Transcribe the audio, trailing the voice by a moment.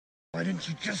Why didn't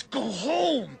you just go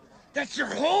home? That's your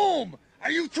home! Are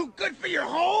you too good for your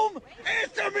home?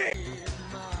 Answer me!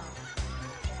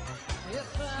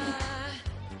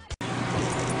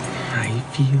 I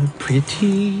feel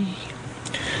pretty,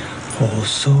 oh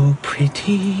so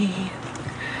pretty.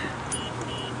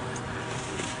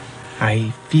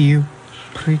 I feel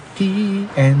pretty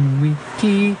and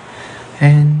witty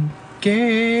and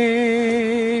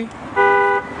gay.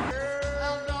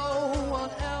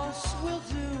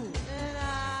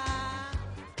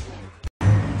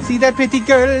 See that pretty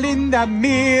girl in the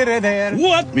mirror there?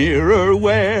 What mirror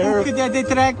where? Who could that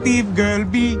attractive girl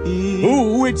be?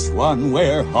 Who, which one,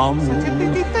 where? Such a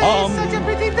pretty face, such a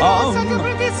pretty dress, such a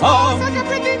pretty smile, such a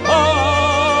pretty mouth.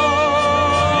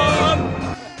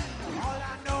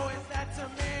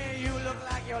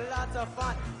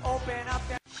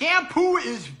 Shampoo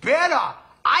is better.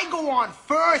 I go on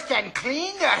first and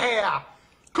clean the hair.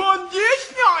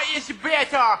 Conditioner is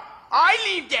better. I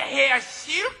leave the hair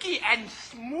silky and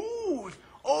smooth.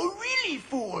 Oh, really,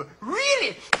 fool?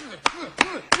 Really?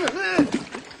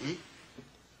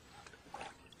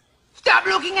 Stop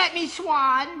looking at me,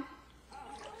 Swan.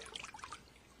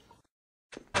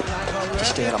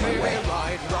 Just stay out of my way.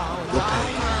 You'll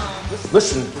pay.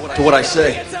 Listen to what I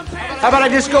say. How about I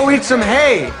just go eat some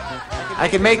hay? I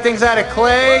can make things out of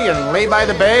clay and lay by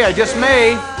the bay. I just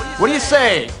may. What do you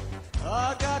say?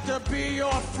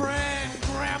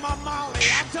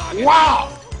 Wow!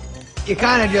 You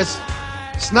kind of just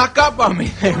snuck up on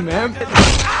me there, man.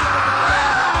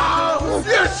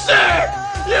 You're sick!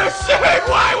 You're sick!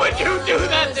 Why would you do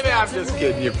that to me? I'm just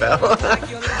kidding you, pal. Vote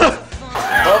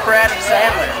for Adam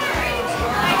Sandler.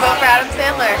 Vote for Adam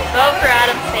Sandler. Vote for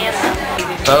Adam Sandler.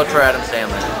 Vote for Adam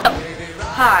Sandler.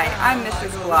 Hi, I'm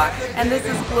Mrs. Block, and this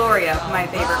is Gloria, my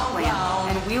favorite plant,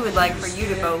 and we would like for you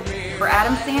to vote for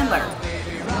Adam Sandler.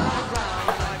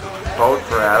 Vote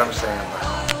for Adam Sandler.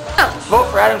 Vote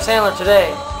for Adam Sandler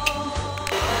today.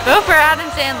 Vote for Adam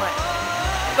Sandler.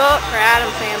 Vote for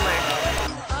Adam Sandler.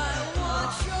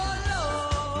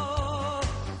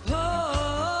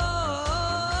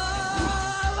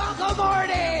 Uncle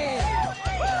Marty!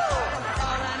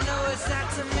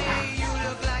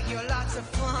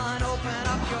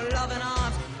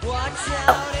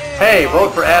 Hey,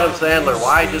 vote for Adam Sandler.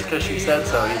 Why? Just because she said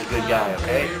so. He's a good guy,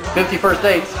 okay? 50 first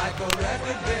dates.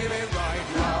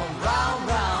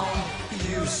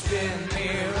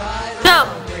 No!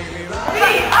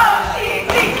 V-O-T-E!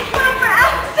 Vote for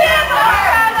Adam Sandler!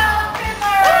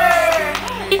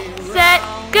 Set,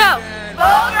 go!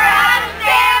 Vote for Adam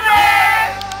Sandler!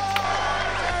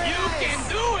 You can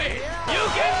do it! You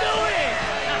can do it!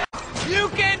 You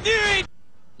can do it!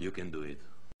 You can do it.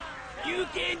 You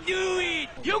can do it!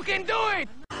 You can do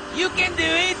it! You can do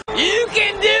it! You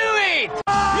can do it!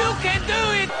 You can do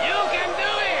it! You can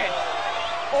do it!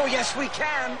 Oh, yes, we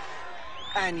can.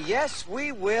 And yes,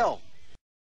 we will.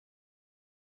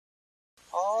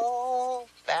 Oh,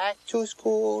 back to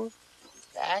school,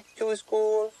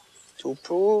 to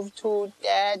prove to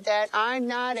Dad that I'm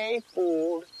not a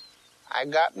fool. I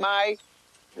got my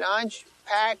lunch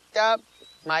packed up,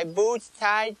 my boots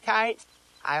tied tight.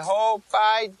 I hope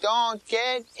I don't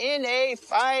get in a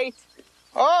fight.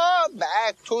 Oh,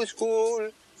 back to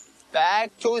school,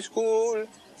 back to school,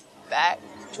 back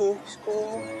to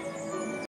school.